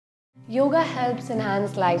Yoga helps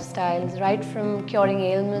enhance lifestyles, right from curing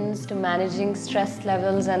ailments to managing stress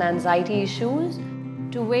levels and anxiety issues,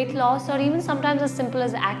 to weight loss, or even sometimes as simple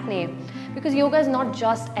as acne. Because yoga is not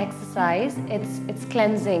just exercise, it's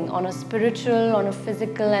cleansing on a spiritual, on a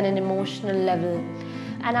physical and an emotional level.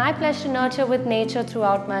 And I pledge to nurture with nature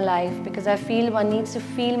throughout my life because I feel one needs to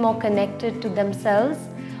feel more connected to themselves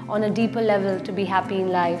on a deeper level to be happy in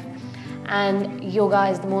life. And yoga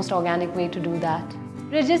is the most organic way to do that.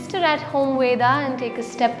 Register at Homeveda and take a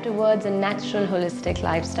step towards a natural, holistic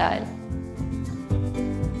lifestyle.